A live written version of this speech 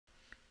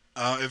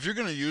If you're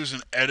gonna use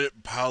an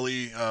edit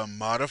poly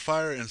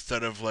modifier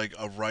instead of like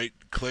a right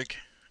click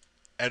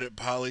edit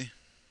poly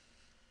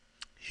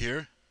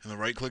here in the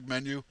right click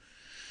menu,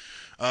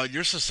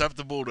 you're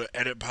susceptible to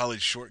edit poly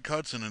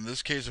shortcuts. And in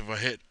this case, if I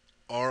hit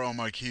R on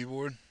my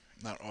keyboard,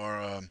 not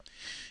R,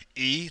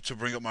 E to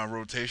bring up my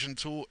rotation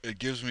tool, it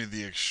gives me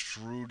the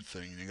extrude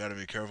thing. You got to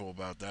be careful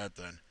about that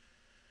then.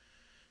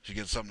 You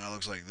get something that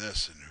looks like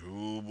this, and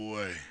oh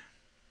boy.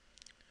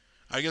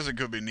 I guess it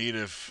could be neat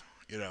if,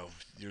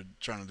 you're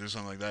trying to do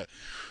something like that.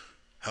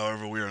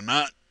 However, we are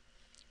not.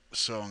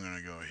 So I'm going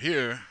to go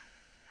here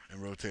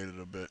and rotate it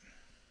a bit.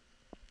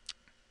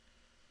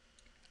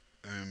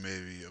 And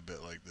maybe a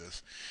bit like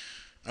this.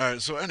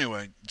 Alright, so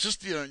anyway,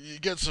 just, you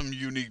get some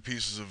unique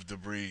pieces of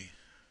debris.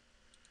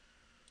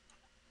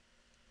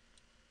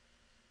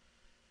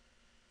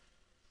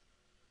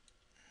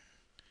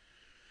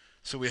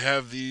 So we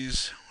have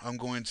these. I'm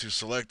going to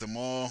select them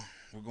all.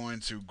 We're going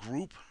to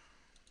group.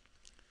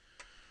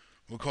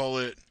 We'll call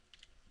it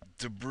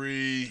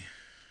debris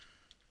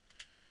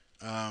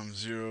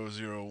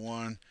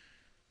 001.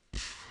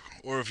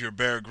 Or if you're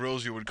Bear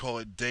Grylls, you would call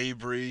it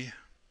debris.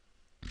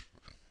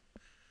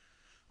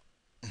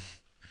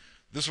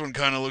 This one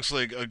kind of looks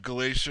like a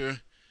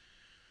glacier.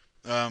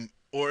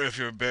 Or if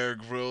you're Bear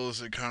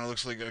Grylls, it kind of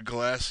looks like a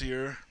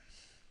glacier.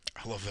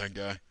 I love that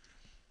guy.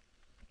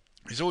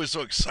 He's always so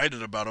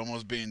excited about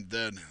almost being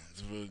dead.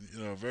 It's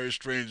a very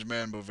strange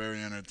man, but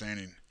very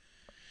entertaining.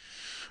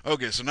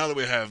 Okay, so now that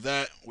we have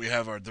that, we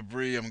have our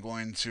debris. I'm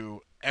going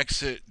to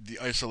exit the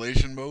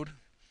isolation mode.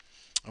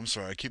 I'm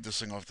sorry, I keep this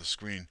thing off the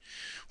screen.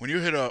 When you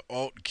hit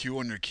Alt Q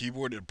on your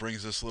keyboard, it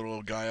brings this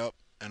little guy up,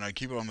 and I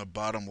keep it on the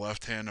bottom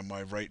left hand of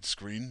my right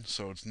screen,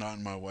 so it's not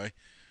in my way.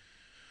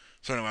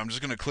 So anyway, I'm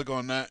just going to click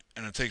on that,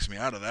 and it takes me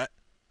out of that.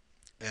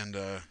 And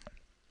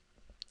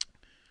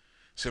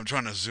see, I'm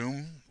trying to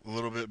zoom a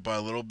little bit by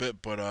a little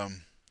bit, but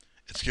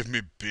it's giving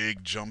me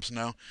big jumps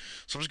now.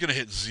 So I'm just going to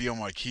hit Z on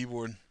my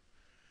keyboard,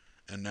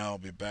 and now I'll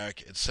be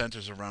back. It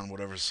centers around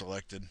whatever's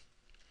selected.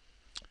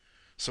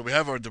 So we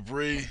have our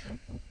debris.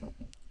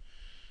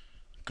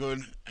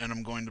 Good, and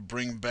I'm going to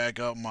bring back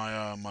up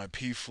my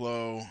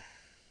PFlow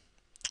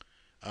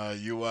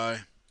UI,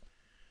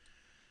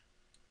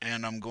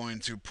 and I'm going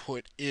to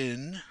put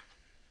in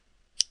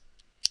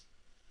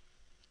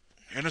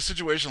a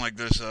situation like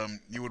this,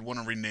 you would want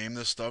to rename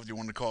this stuff. You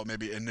want to call it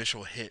maybe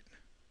initial hit,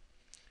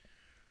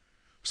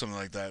 something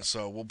like that.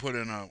 So we'll put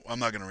in a. I'm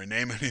not going to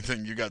rename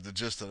anything. You got the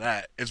gist of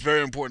that. It's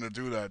very important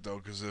to do that though,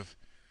 because if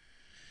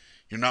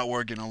you're not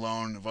working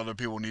alone, if other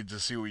people need to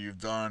see what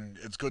you've done,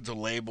 it's good to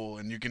label,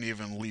 and you can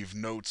even leave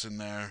notes in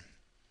there.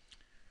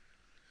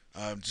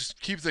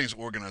 Just keep things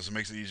organized. It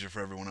makes it easier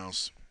for everyone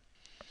else.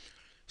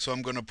 So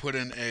I'm going to put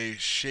in a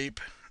shape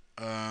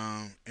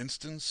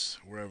instance,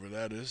 wherever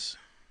that is.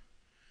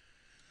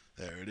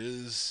 There it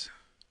is.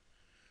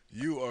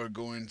 You are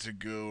going to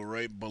go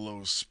right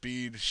below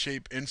speed,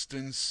 shape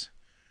instance.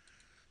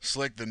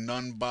 Select the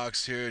none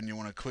box here, and you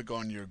want to click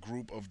on your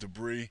group of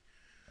debris.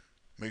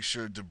 Make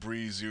sure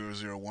debris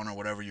 001 or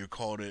whatever you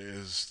called it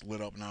is lit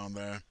up now and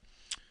there.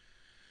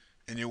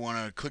 And you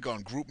want to click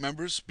on group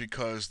members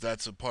because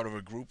that's a part of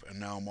a group. And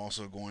now I'm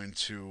also going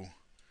to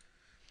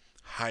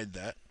hide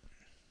that.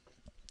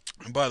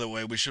 And by the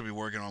way, we should be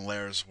working on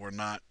layers. We're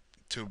not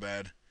too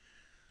bad.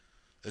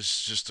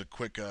 It's just a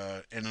quick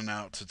in and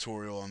out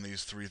tutorial on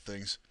these three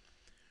things.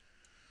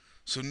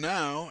 So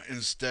now,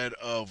 instead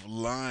of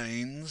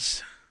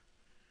lines,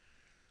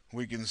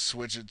 we can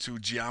switch it to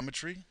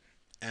geometry.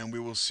 And we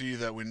will see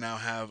that we now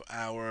have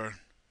our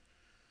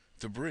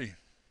debris.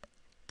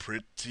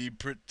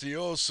 Pretty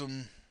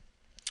awesome.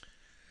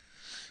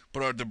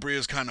 But our debris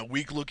is kind of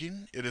weak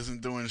looking. It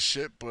isn't doing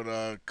shit but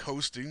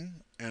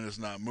coasting, and it's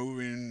not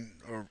moving,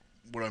 or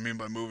what I mean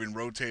by moving,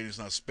 rotating, it's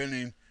not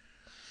spinning.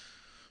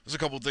 There's a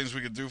couple things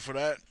we could do for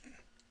that.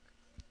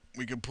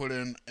 We could put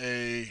in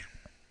a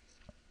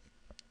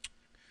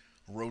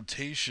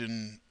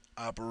rotation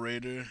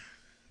operator.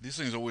 These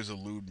things always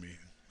elude me.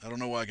 I don't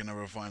know why I can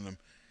never find them.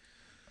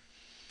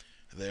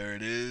 There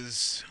it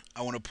is.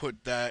 I want to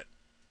put that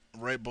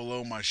right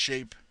below my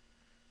shape,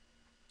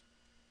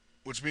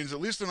 which means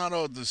at least they're not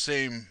all at the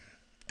same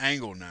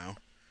angle now.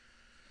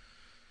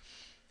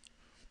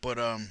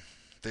 But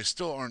they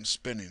still aren't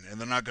spinning, and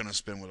they're not going to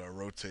spin with our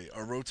rotate.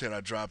 Our rotate I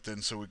dropped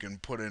in so we can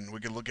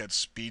look at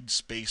speed,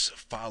 space,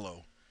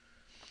 follow,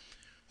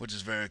 which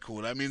is very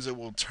cool. That means it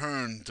will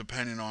turn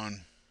depending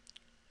on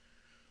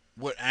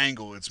what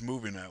angle it's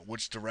moving at,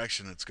 which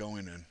direction it's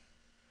going in.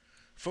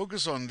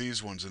 Focus on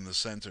these ones in the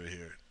center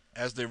here.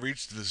 As they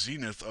reach the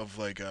zenith of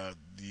like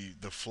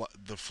the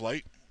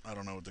flight, I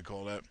don't know what they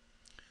call that,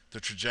 the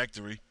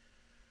trajectory,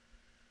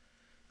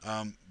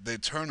 they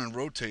turn and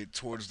rotate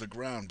towards the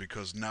ground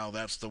because now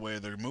that's the way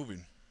they're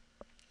moving.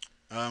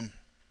 Um,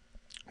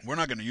 we're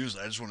not going to use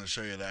that. I just want to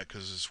show you that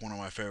because it's one of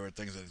my favorite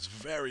things. That it's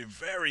very,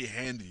 very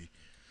handy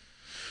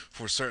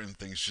for certain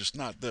things, just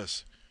not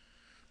this.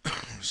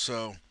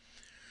 So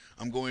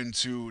I'm going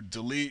to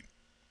delete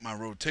my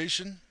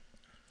rotation.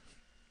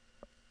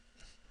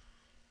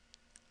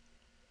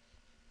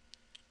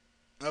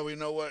 Oh, you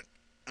know what?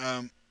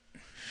 Um,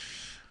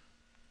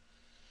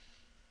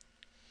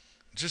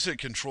 just hit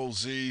Control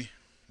Z.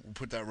 We'll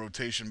put that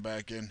rotation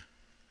back in.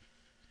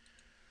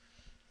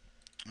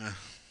 Uh,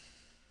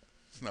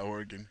 it's not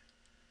working.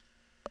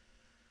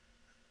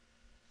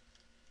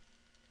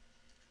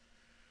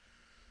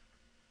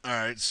 All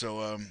right,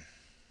 so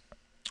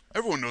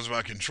everyone knows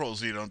about Control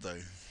Z, don't they?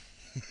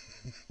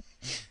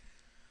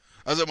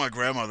 I was at my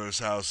grandmother's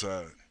house.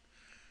 Uh,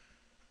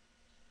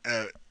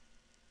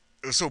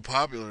 it was so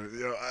popular.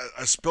 You know,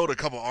 I spilled a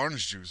cup of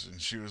orange juice,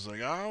 and she was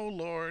like, "Oh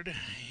Lord,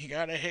 you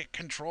gotta hit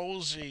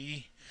Control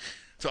Z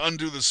to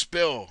undo the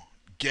spill."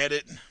 Get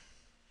it?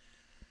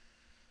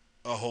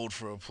 A hold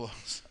for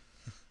applause.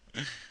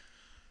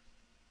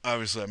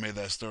 Obviously, I made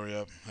that story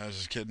up. I was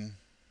just kidding.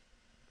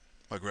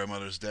 My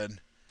grandmother's dead.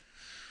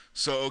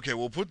 So okay,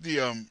 we'll put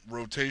the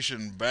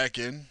rotation back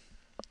in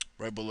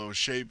right below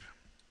shape.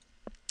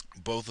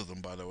 Both of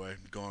them, by the way,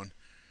 gone.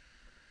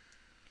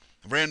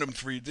 Random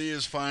 3D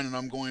is fine, and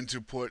I'm going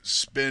to put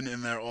spin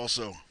in there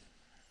also.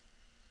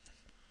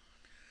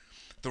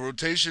 The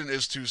rotation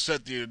is to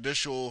set the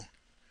initial,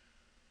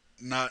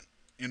 not,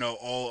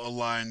 all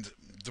aligned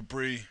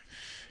debris,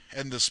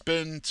 and the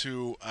spin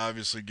to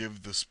obviously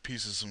give this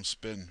pieces some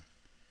spin.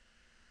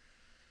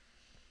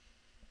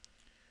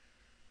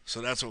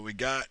 So that's what we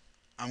got.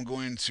 I'm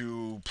going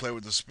to play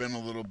with the spin a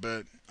little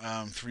bit.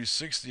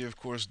 360, of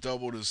course,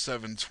 doubled is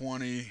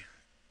 720.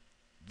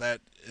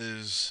 That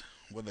is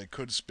what they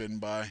could spin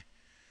by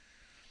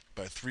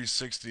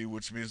 360,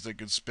 which means they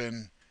could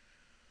spin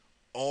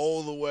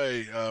all the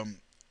way.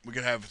 We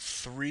could have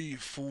 3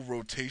 full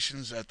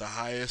rotations at the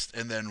highest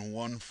and then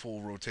 1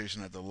 full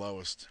rotation at the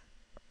lowest.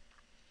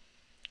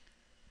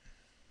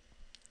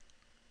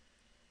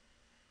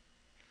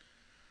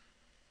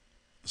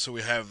 So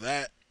we have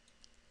that,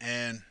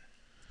 and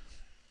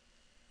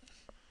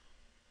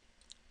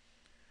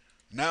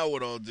now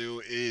what I'll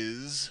do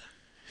is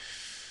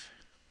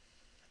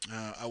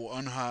I will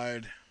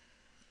unhide.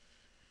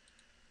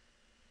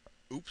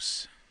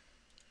 Oops.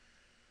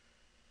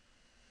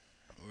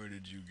 Where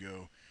did you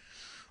go?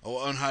 I will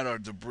unhide our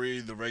debris,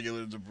 the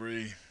regular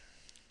debris,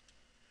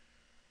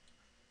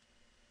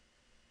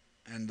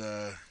 and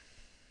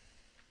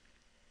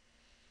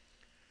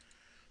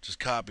just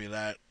copy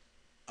that.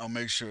 I'll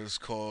make sure it's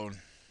called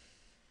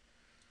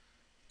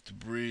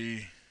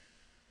debris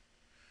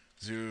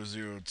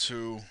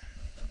 002.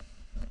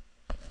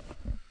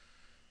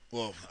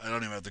 Well, I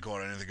don't even have to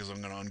call it anything because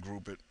I'm going to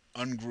ungroup it.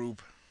 Ungroup.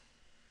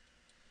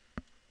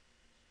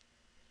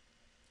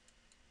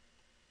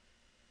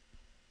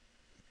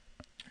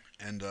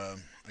 And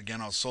again,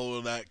 I'll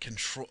solo that.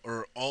 Control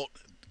or Alt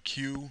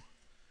Q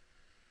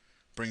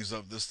brings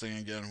up this thing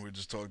again. We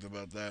just talked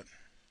about that.